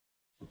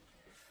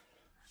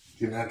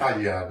今天大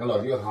姐跟老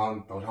舅他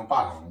们都上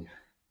坝上去，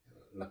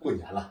那过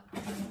年了，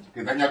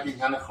给咱家冰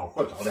箱的好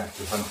货找点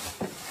吃饭的好。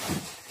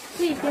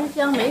这冰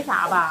箱没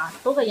啥吧，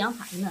都搁阳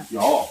台呢。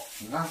有，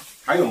你看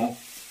还有。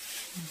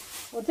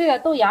我这点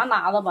豆芽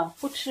拿着吧，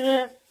不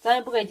吃咱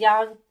也不给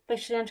家被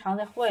时间长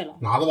再坏了。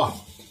拿着吧，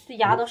这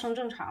芽都生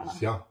正常了。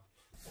行，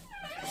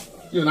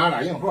又拿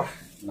点硬货，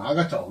拿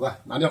个肘子，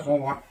拿点黄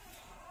花。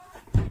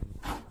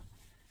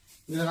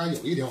那俩有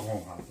一条黄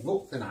花不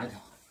够，再拿一条，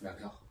两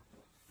条，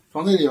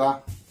放这里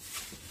吧。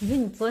你说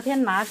你昨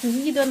天拿，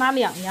你一多拿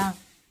2样。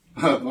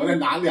昨天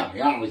拿2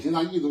样，我寻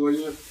思一多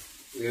就，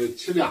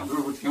吃2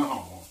顿不挺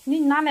好吗？你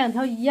拿2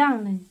条一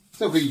样的。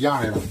这回一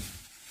样的了，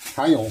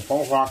还有黄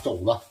花肘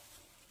子，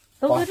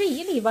都搁这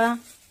一里吧。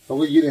都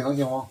搁一里能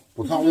行吗？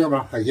不烫要不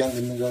然海鲜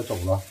跟那个肘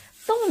子。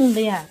冻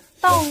的，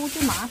到屋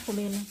就拿出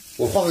来了。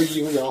我换个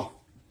衣服去啊。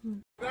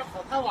这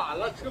跑太晚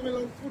了，车没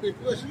扔处理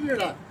合适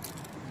了。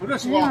我这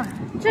霜，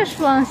这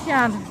霜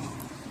下的，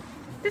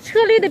这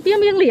车里得冰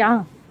冰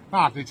凉。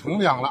那得成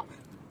凉了。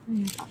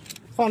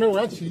放这我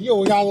要起夜，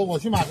我家子我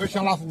去买根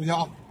香辣酥去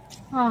啊。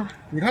啊，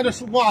你看这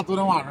树挂昨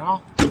天晚上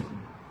啊。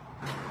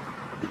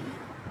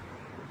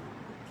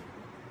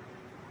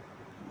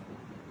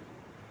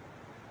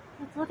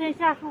昨天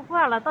下树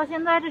挂了，到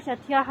现在这小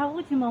天还雾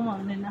气蒙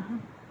蒙的呢。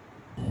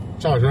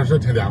照相是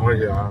挺凉快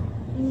些啊。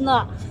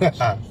呐，这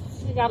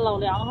家老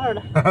凉快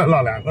了。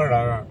老凉快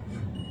了。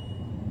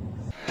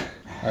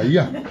哎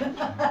呀，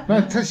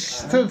那他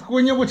闺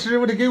女不吃，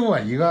不得给我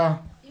一个？哎呀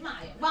妈呀，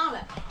忘了，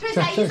这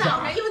才一早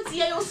上又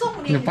接又送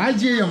的。你白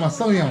接应吗？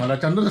送应了，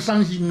整的都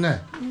伤心呢。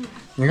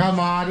你看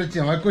妈，这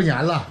讲完过年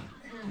了，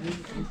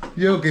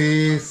又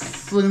给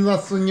孙子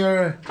孙女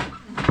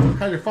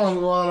开始放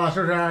桌子了，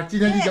是不是？今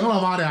天就赢老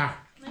妈点儿。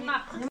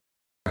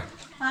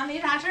妈没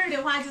啥事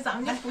的话，就咱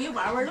们就出去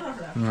玩玩乐呵。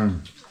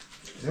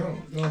行，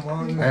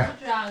哎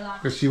呀，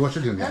这西瓜是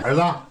挺甜。儿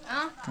子，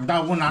你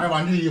大屋拿着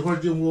玩具，一会儿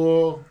进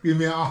屋冰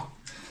冰啊。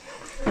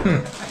你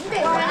得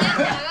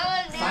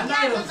3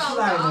袋子4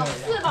袋子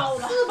，4包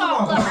子。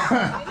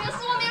这说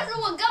明是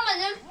我根本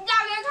就压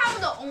根看不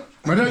懂。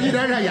没事，一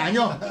点点研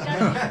究。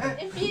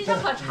人冰上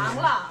可长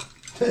了，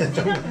冰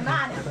上挺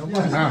大的。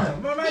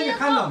慢慢就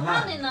看懂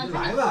了。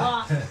来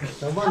吧，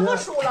他不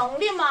属龙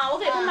的吗？我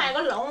给他买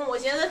个龙，我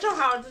寻思正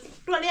好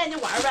锻炼就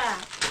玩呗。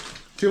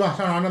去吧，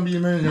上床上逼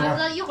闷去吧。儿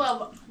子，一会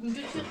儿你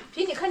就去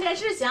陪你看电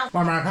视行。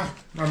慢慢看，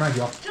慢慢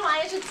学。这玩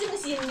意儿是静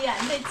心的，你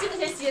得静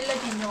下心来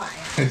听这玩意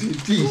儿。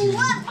静心。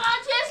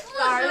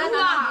58040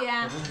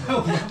块。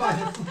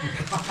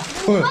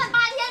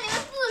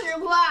58040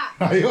块。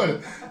哎呦，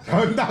然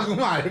后你大姑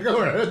妈也给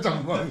我儿子整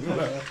懵了。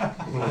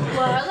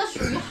我儿子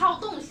属于好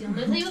动型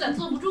的，他有点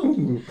坐不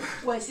住。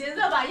我寻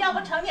思吧，要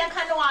不成天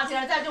看动画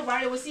片，再就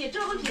玩游戏，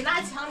这不比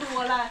那强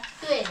多了。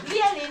对，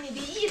练你的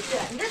意志。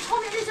你这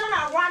聪明的小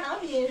脑瓜能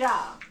憋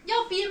上？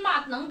要憋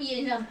吧，能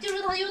憋上，就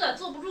是他有点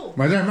坐不住。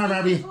没事，慢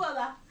慢憋。坐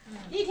着，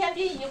一天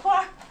憋一块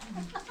儿。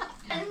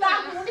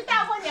大姑的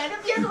大过年的，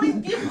别说你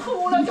憋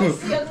哭了就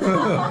行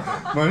了。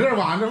没事，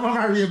晚上慢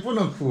慢憋，不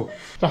能哭。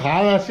这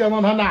孩子相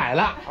当他奶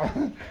了。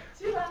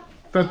去吧。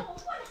这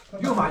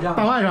又麻将。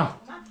大外甥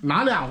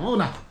拿2副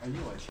呢。哎呦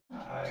我去！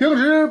平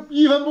时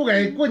1分不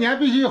给，过年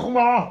必须红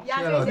包。压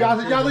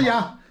岁钱。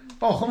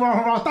哦，红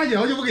包，大姐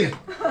夫就不给。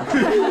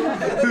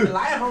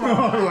来红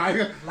包，来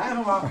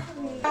红包。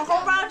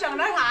红包整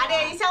那啥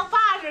的，像爸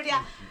似的。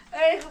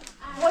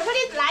我说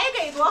的来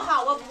给多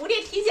好啊，不的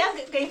提前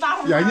给发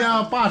红包。人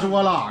家爸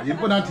说了，人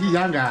不能提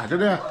前给，这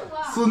是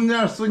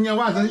孙女、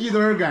外孙一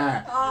堆人给，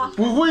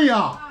不会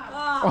呀。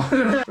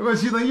这不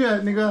7、8月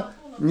那个，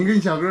你给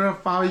你小哥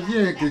发微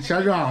信给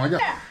钱转回去。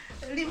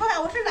李凤海，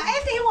我是来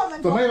给我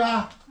们准备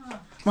呗，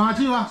妈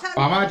去吧。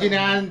俺们今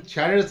天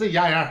全是自己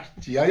家人，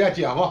姐姐、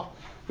姐夫、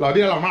老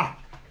爹、老妈，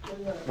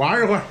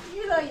玩一会儿，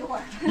娱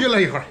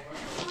乐一会儿。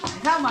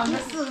你看我们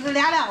4个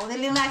俩了的，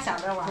领俩小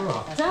的玩。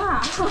真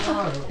啊？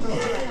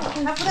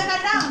还不带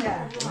干仗的。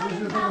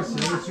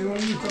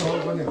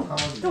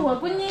这我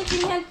闺女今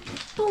天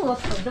肚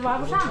子疼，这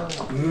玩不上。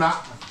呐，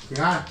你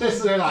看这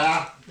4人咋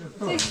样？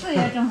这4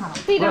人正好。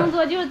这张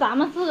桌就是咱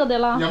们4个的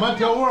了。你们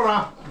挑货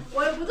吧。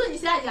我也不坐你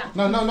下去。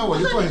那我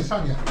就坐你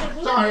上去，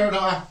这样式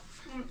的呗。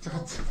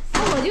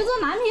那我就坐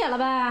南铁了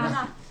呗。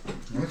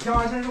你们挑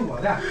完这是我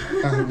的。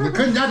你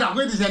跟你家掌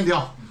柜的先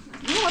挑。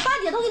我大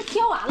姐都给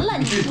挑完了，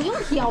你不用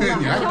挑了。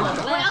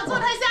我要坐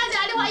他下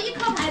家的话，一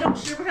颗牌都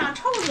吃不上，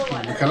臭死我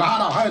了。可拉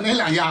倒，还有那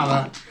2家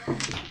子。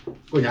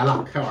过年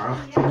了，开玩了，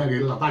今天给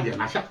老大姐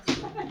拿下。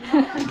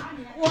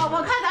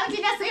我看咱们今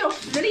天谁有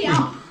实力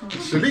啊？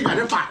实力搁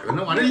这摆着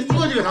呢，往这一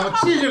坐就给他们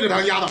气势给他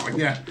压倒去。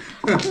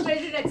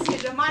真是这气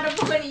质，妈这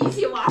不和你一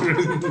起玩。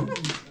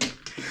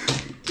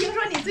听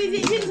说你最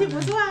近运气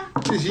不错。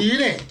运气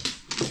呢？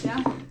行。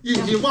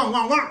运气旺。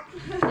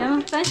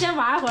行，咱先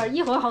玩会儿，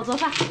一会儿好做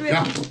饭。对，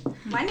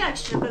晚点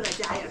吃吧，在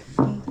家人。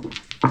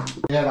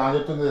今天咱就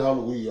炖这条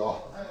鲈鱼啊。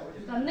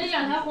等那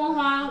2条黄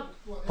花。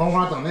黄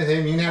花等那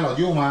谁，明天老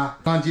舅吗？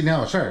但今天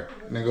有事儿，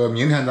那个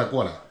明天再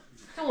过来。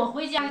这我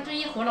回家这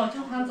一会儿老舅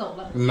他走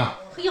了。呐。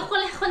可以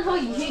换条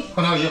鱼。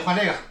换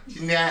这个，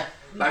今天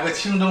来个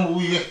清蒸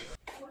鲈鱼。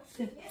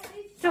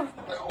这，哇！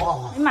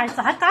哎呀妈呀，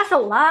咋还扎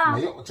手了？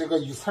没有，这个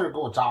鱼刺给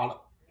我扎了。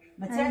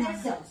我加点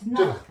小心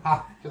这个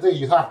啊，就这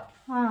鱼刺。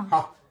嗯。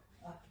好。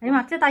哎呀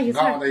妈，这大鱼刺。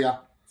你看我这呀。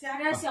加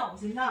点小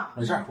心呐。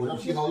没事，我这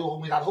皮头又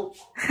没扎透，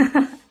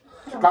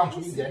刚出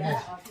一点点。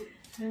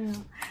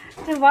嗯，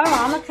这玩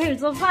完了开始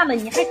做饭了，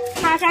你还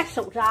擦下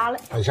手扎了。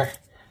没事。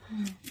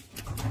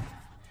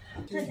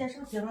这些是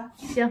行了。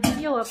行，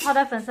一会儿泡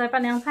点粉丝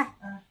拌凉菜。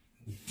啊，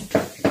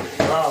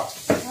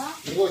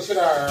你给我切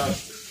点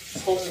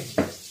葱、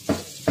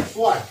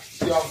蒜、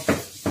姜，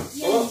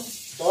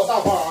都大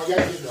块啊，腌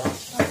几水。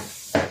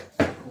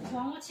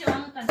黄瓜切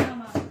完了擀酱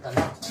吧。擀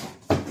酱。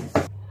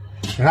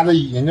你看这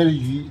人家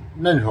鱼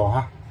嫩手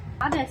哈。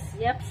拿点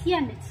斜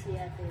片的切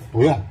的。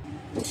不用。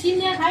今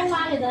天还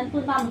发给咱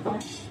炖大米饭。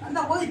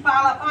那我给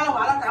扒拉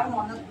完了，咱们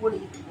往那锅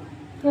里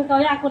搁高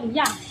压锅里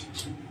压。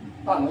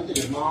大米就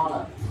给妈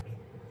了。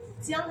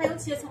姜还用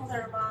切葱丝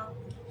吗？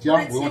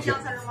姜不用切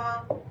姜丝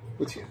吗？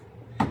不切。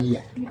你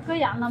搁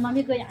盐了吗？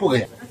没搁盐。不搁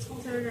盐。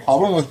好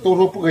不容易都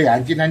说不搁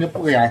盐，今天就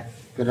不搁盐，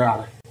搁这啥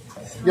的，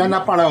腌它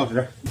半2小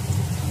时。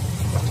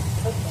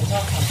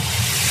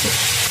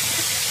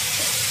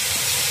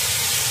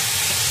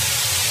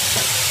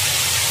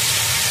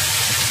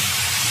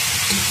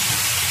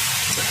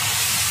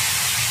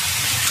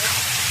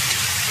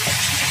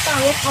大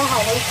鹅炒好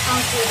了，汤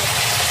出的，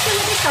这是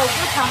给小猪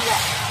汤的。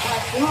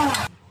行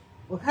了。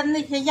我看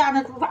那天压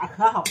那猪爪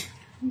可好，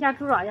你家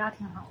猪爪压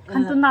挺好，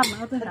看炖大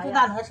鹅炖啥炖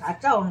大鹅啥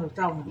照着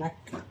来。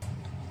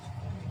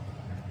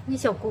一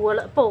小锅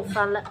了，不好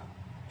翻了。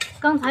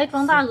刚才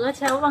装大鹅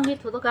前忘给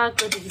土豆干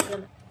搁底下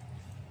了。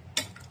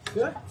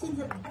行，进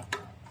去吧。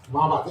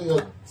妈把这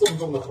个郑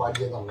重的环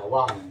节怎么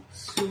忘了？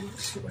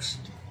是不是？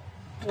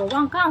我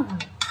忘告诉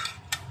你。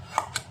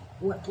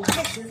我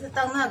还寻思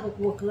当那个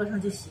锅搁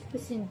上就行。不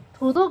行，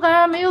土豆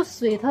干没有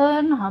水，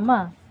它那什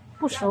么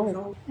不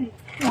熟。哎，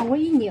往过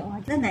一拧啊，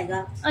那哪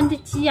个？按这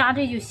鸡鸭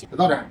这就行。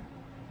到这儿，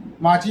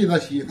妈记得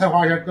洗菜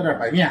花先搁点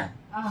白面，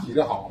洗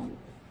的好。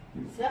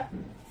行。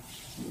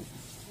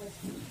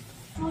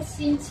猪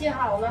心切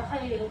好了，还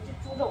有这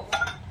猪肘子，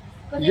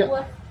搁这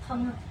锅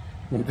腾上。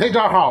你这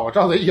招好，我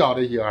照谁教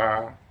的媳妇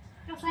儿？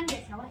就3姐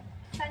调味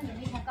，3姐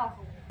那天告诉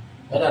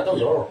我。来点豆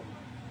油，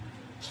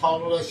焯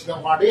出个西兰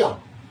花酱。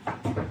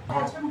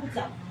这么个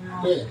讲究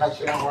啊？对，它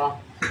西兰花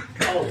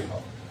倒里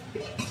头。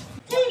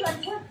这个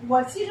你看，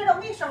我其实都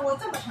没生过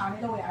这么长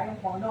的豆芽，用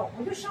黄豆，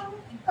我就生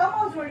刚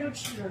冒菌就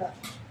吃了，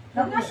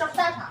能不能生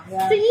大长的？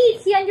这一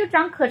天就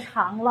长可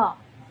长了。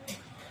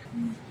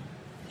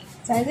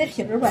摘这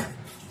皮儿吧。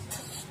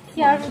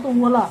天儿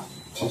多了，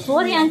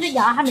昨天这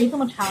芽还没这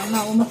么长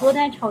呢，我们昨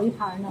天炒一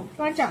盘呢。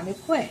专长得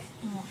快。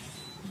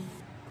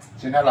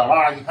今天老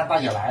爸一看大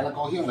姐来了，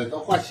高兴了，都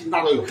换新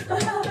大豆油了。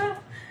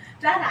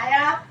炸啥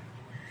呀？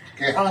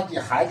给他给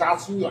孩子炸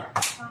葱卷，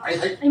哎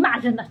嘿，哎呀妈，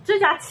真的，这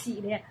家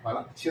起的，完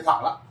了，起惨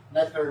了，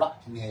来根了，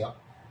今天要。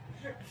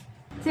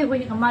这回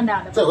你可慢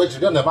点的，这回指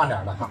定得慢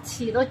点的哈。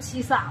起都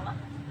起散了。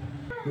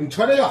你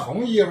穿这个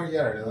红衣服，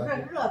这儿子。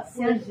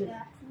热行，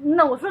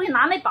那我说给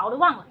拿那薄的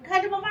忘了。你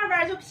看这不慢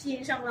慢就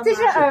拼上了吗？这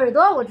是耳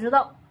朵，我知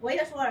道。我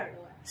也说耳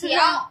朵。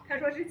脚，他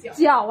说是脚。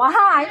脚啊！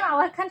哎呀妈，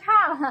我还看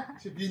差了。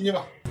去逼去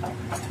吧。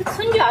这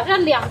春卷这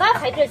2袋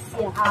才这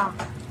些哈，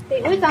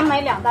得回咱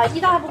买2袋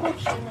，1袋还不够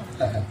吃呢。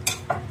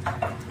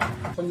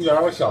春卷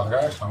我小时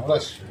候成了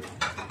吃，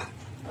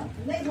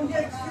那同学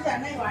吃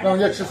点那玩意儿。那同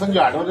学吃春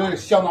卷都是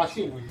相当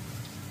幸福。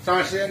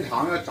上时间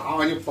长了，炸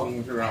完就崩，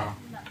是不是？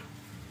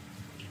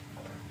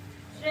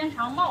时间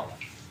长冒了。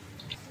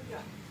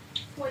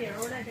过油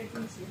了，这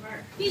弟媳妇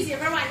儿。弟媳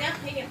妇儿晚年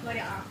陪你喝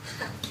点啊。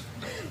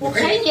我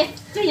陪你，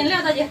这饮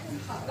料大姐。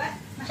好嘞。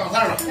上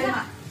菜了。哎呀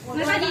妈！我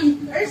说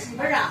你儿媳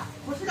妇儿啊，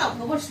不是老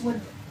婆婆说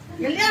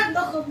你，饮料你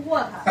都喝不过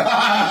她。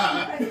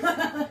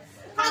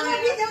他喝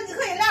啤酒，你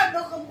喝饮料你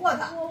都喝不过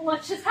他。我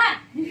吃菜，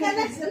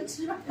那行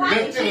吃吧。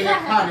这个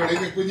看出来，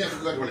给闺女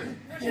喝出来。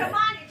不是妈，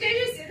你真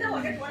是寻思我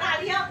这多大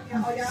量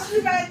呢？好像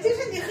是呗，就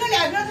是你喝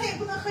2瓶，他也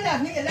不能喝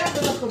2瓶饮料，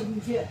他都喝不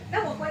进去。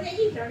那我关键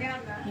1瓶量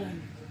呢。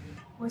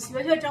我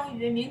学学蒸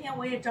鱼，明天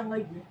我也蒸个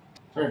鱼。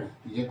这儿呢，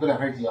底下搁2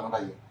片姜，大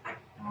姐。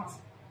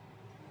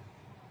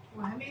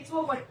我还没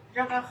做过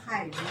这个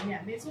海鱼呢，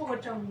没做过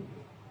蒸鱼。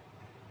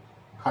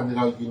看这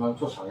条鱼能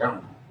做啥样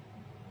呢？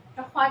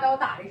这花刀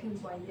打的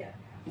挺专业。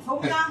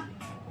头上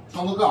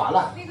汤都搁完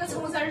了，那个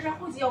葱丝是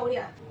后浇的。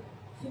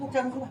给我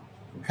蒸吧。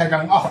开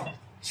蒸啊！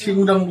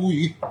清蒸鲈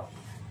鱼，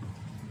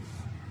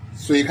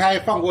水开，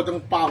放锅蒸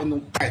8分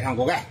钟，盖上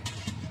锅盖。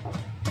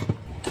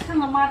看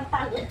看妈这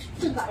大鹅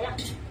这咋样？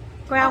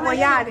高压锅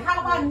压的。他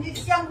把你这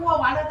香锅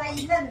完了再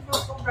一嫩，就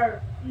收汁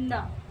儿。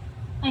呐。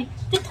哎，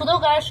这土豆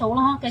干熟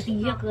了哈，搁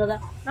底下搁的。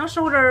能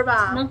收汁儿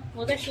吧？能，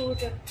我再收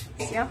汁。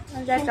行，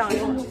那再整一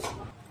个。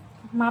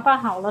妈拌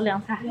好了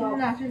凉菜。是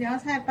啊，这凉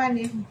菜拌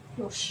的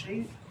有食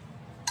欲。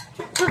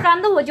搁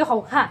干豆就好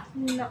看。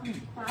呐，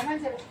拿上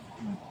去了。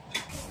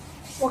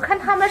我看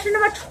他们是那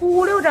么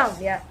出溜整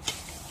的。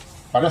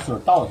把这水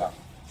倒下。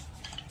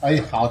哎，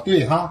好，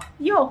对哈。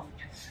哟，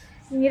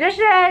你这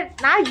是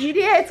拿鱼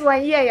的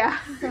专业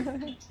呀？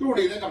肚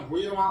里的整出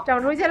去了吗？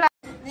整出去了。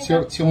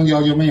青红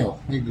椒就没有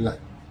那个。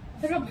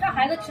他说怕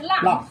孩子吃辣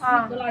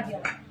啊，搁辣椒。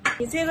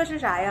你这个是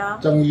啥呀？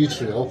蒸鱼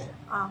豉油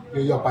啊，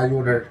又要白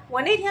油汁儿。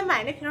我那天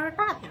买那瓶是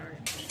大瓶的。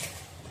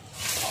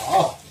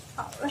好，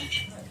好嘞，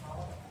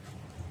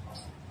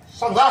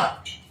上菜。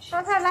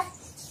上菜来，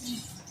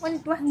我给你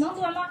端，能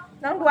端吗？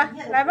能端，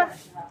来吧。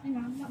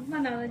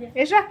慢点去。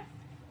没事。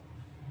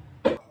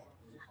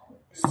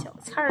小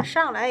菜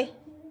上来。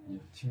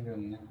清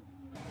蒸的。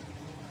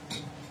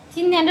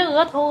今天这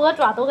鹅头、鹅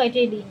爪都在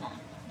这里呢。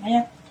哎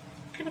呀，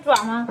这个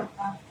爪吗？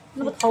啊，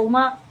那不头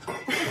吗？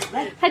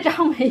还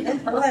长没了。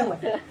都在我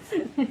这。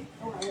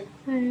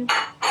嗯，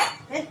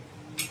哎，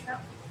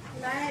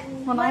来，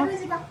你我端出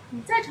去吧。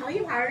你再盛一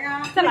盘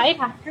啊。再来一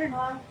盘。这是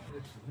吗？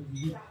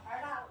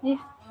哎呀，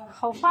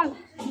好饭了。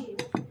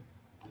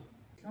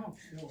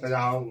大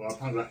家好，我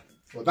胖哥，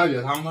我大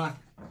姐他们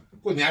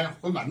过年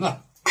回门子，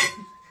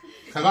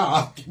开饭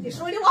啊！你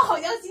说的我好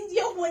像新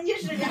结婚的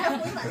似的，还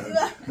回门子。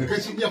你跟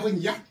新结婚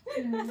一样。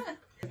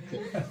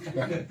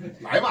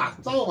来吧，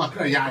造吧，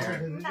个家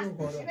人。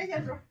谁来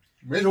先说？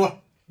没说，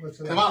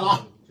开饭了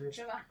啊！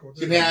吃吧。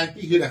今天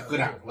必须得喝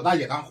点，我大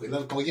姐刚回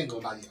来高兴，给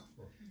我大姐，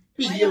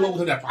必须搂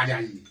她点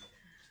8+1。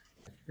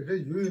给这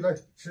鱼来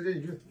吃这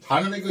鱼，尝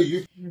尝那个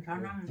鱼，你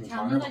尝尝。你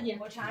尝尝吧，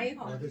我尝一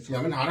口。姐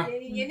们尝尝。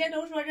人家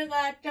都说这个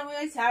正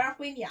月前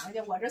回娘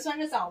家，我这算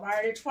是早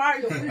班的，初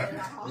2就回来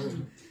了哈。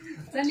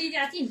咱离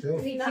家近，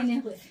可以天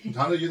天回。你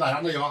尝这鱼咋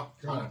样？这有，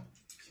尝尝。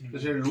这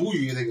是鲈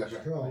鱼，这个是。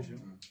挺好吃。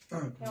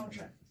挺好吃。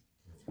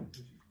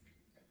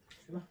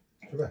吃吧，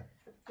吃呗。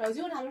老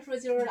舅他们说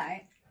今儿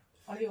来，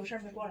完了有事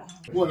儿没过来哈。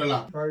过来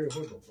了。8月以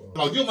后走。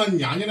老舅们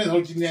娘家那头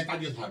今天大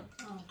聚餐。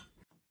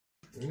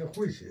人家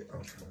会写啊。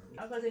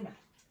老哥这边。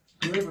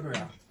对不对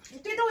啊？你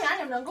对豆芽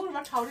怎么能够什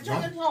么炒的真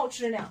的挺好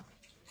吃呢？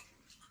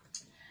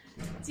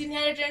今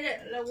天真是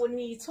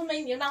你村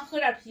民应当喝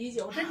点啤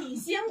酒，这你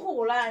辛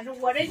苦了，说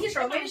我这一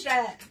手没伸。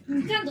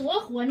你这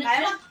多活呢！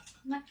来吧，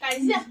来，感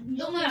谢。你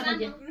都那样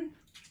去。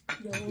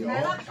有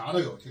来了，啥都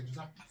有，请吃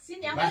饭。新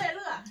年快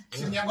乐，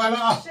新年快乐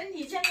啊！身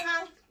体健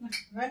康。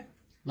来，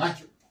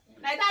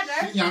来大侄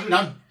儿，心想事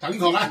成，整一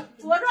口来。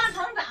茁壮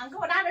成长，给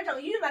我大侄儿整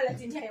郁闷了，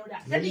今天有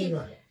点。这礼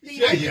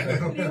谢谢。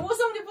礼物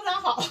送的不咋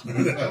好。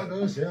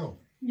都行。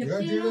你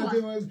看这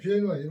玩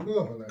拼了，一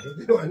乐呵了，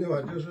这玩意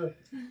儿就是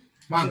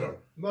慢口，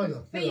慢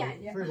的，费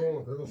眼睛，费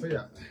工，它都费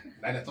眼。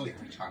来点豆芽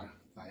尝尝，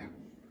咋样？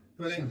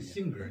锻炼你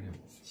性格呢，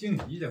性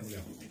急减不了。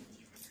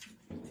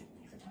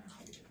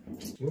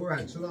我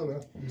敢吃大鹅，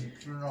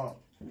知道。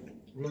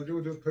我老舅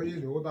就特意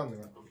留个大鹅。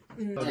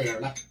到这人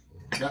来，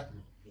来，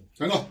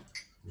全走。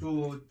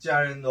祝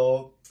家人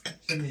都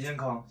身体健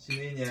康，新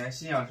的一年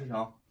心想事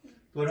成，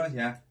多挣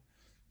钱。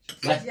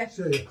来，谢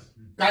谢，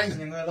干新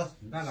年快乐！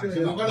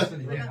新年快乐，身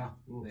体健康。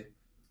对，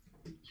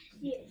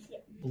谢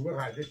谢。你们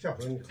海这下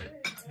河你可以，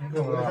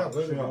这下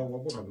河最好，我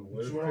不可能，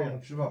我说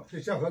吃吧，这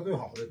下河最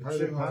好的，他不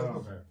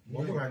开，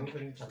我不开，你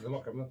跟你讲的吧，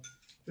哥们，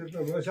这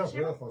个下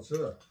河好吃，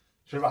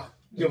吃吧。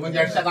就我们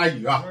家下大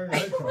雨啊！哎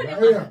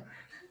呀，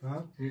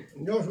啊，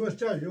你要说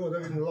下雨，我再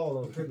跟你唠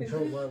唠，跟你说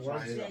我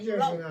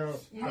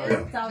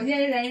早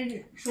些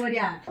人说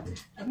的，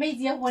没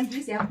结婚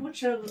之前不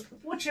吃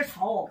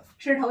头，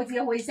吃头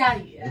结婚下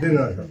雨。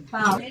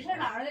啊，没事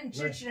老儿子你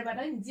吃吧，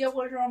等你结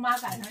婚时候妈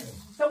赶上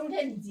冬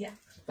天你结，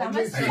咱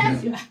们下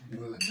雪。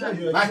下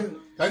雪来，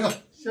咱个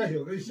下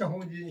雪跟下黄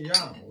金一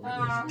样，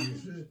你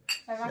是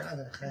下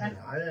的还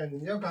啥呀？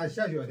你要赶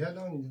下雪天，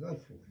那你那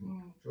苦，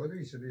绝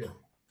对是这样。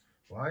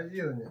我还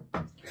记得呢，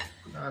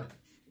那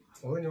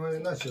我跟你说，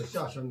那雪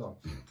下深了。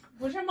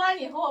不是妈，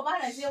你和我爸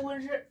俩结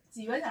婚是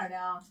几月点的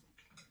啊？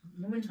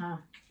你问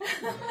他。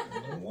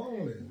我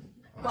忘了。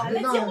完了，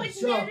结婚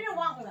纪念日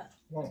忘了。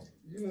忘了，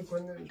因为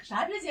关键。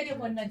啥时结的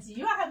婚呢？几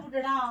月还不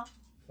知道？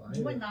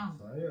你问他。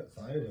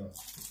3月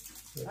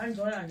去。俺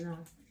多少人呢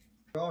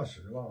？20吧，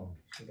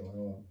是多少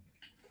吧？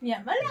你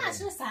们俩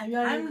是3月。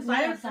俺们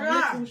3月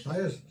12。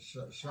 3月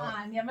12。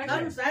啊，你们咱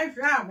们3月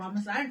12，我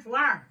们3月初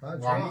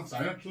2。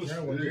咱这初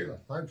10，我记得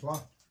3月初2。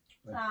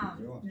啊，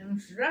你们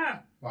12。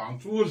往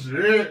初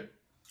10。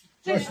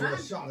这雪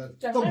下的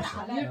这么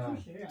少。3月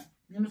初10，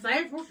你们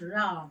3月初10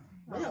啊？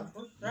我有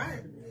初12。那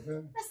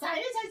3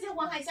月才结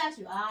婚还下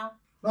雪啊？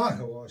那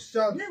可不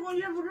下。那个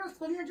月不是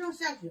春天正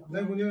下雪吗？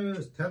那姑娘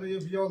天气也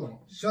比较冷，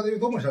下的又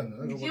这么深呢。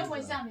你结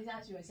婚下没下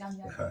雪？下没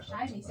下雪？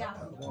啥也没下。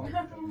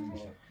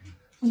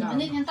你们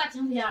那天大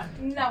晴天。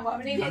那我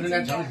们那天。那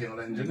天成晴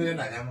了，你知道那天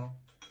哪天吗？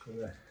对。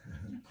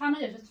他们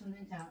也是春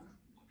天天，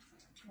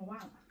我忘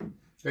了。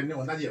跟着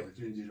我大姐夫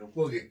就是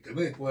过给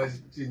没过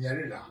纪念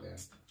日啥的。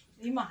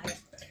哎呀妈呀！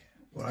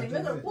你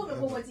们可过没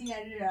过纪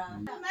念日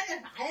啊？买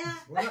点啥呀？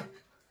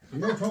你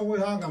那穿婚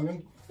纱，咱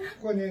们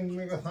过年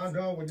那个3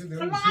车我就得。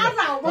拉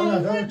倒吧！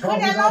过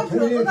年老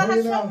褶子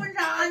还穿婚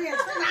纱呢，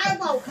这啥也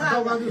不好看。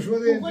到刚就说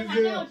的这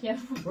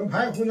我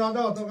拍婚纱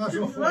照，到刚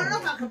说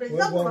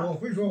我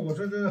会说，我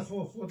说这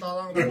后搭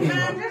档。这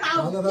啥？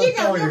一点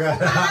就后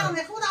搭档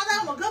的，后搭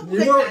档我可不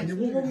你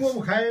不摸不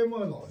开吗，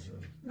老师？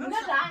你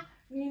那啥？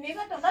你那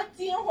个等到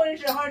金婚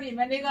时候，你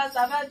们那个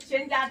咱们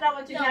全家照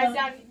个全家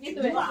相，你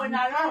怼个婚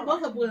纱照，我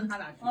可不跟他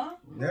俩去。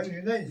那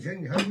你说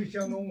你还会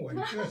相中我，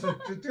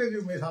这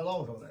就没啥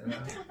唠头了。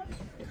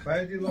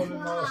白地老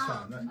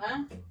散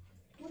了。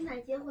我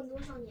奶结婚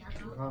多少年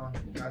了？啊，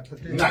你看他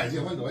这。你奶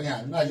结婚多少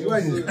年？那就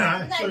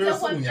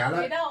44年了。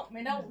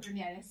没到50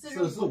年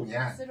，45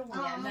年。45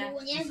年呗。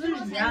 5年之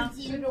后才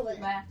金婚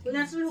呗。今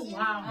年45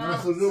啊。那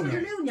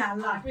46年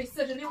了。对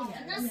，46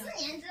年。那4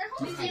年之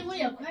后。离结婚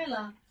也快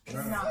了。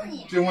 4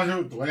年。结婚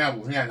是多少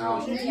年？50年呢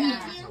？50年。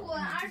金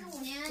婚25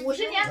年。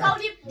 50年高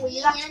低补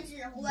一个。1年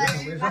指婚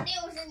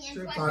，60年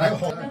传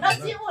承。等到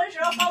金婚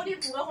时候高低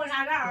补个婚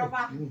纱照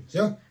吧。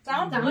行。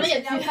咱们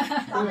也去，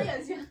咱们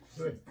也去。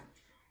对。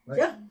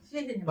 行，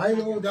谢谢你们。白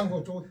酒2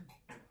口粥，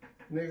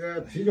那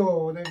个啤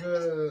酒那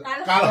个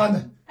干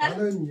的，完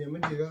了你们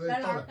几个再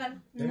倒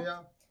点，行不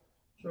行？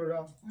是不是？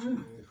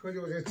喝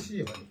酒这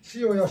气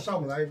氛要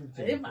上不来，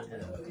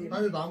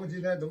但是咱们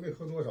今天都没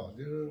喝多少，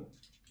就是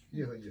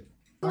意思。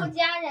祝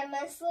家人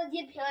们4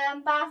季平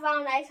安，8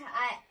方来财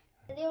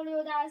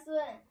，66大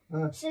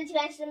顺，十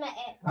全十美。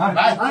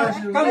来，干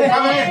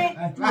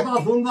杯！祝大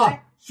孙子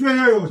学业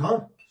有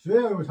成，祝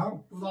大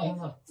孙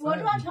子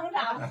茁壮成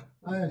长。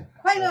 哎，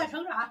快乐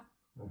成长。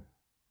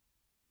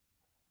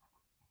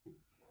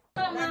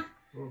爸妈，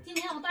今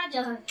天我大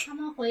姐他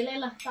们回来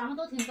了，咱们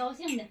都挺高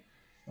兴的，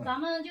咱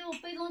们就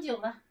杯中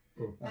酒了。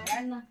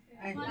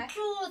来，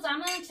祝咱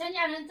们全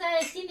家人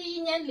在新的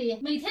一年里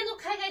每天都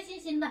开开心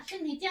心的，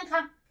身体健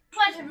康，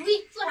万事如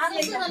意，做啥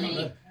都顺顺利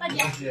利。大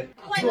姐，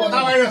祝我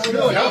大晚上事业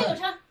有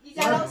成。 一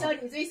家老小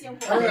你最辛苦。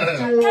大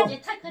姐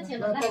太客气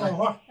了，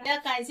也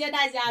感谢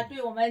大家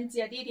对我们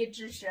姐弟的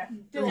支持，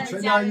对我们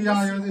全家人的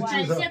的喜欢。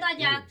感谢大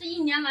家这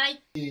1年来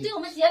对我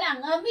们姐2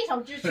个没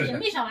少支持，也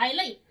没少挨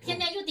累，天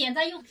天又点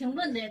赞又评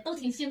论的，都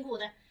挺辛苦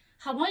的。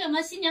好朋友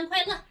们，新年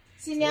快乐！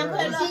新年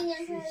快乐！新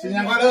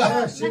年快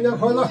乐！新年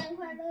快乐！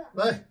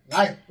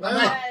来！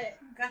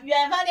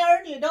远方的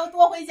儿女都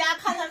多回家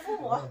看看父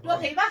母，多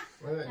陪伴。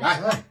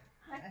来。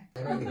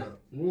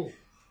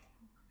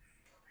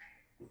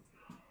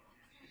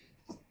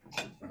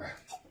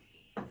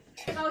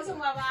高兴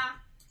吧，爸？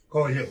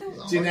高兴。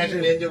今天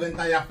视频就跟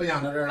大家分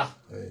享到这儿了。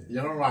一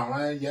会儿晚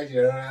上爷几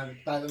个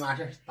带着妈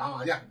事打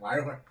麻将玩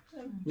一会儿。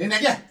明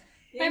天见，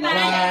拜拜。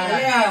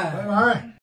拜拜。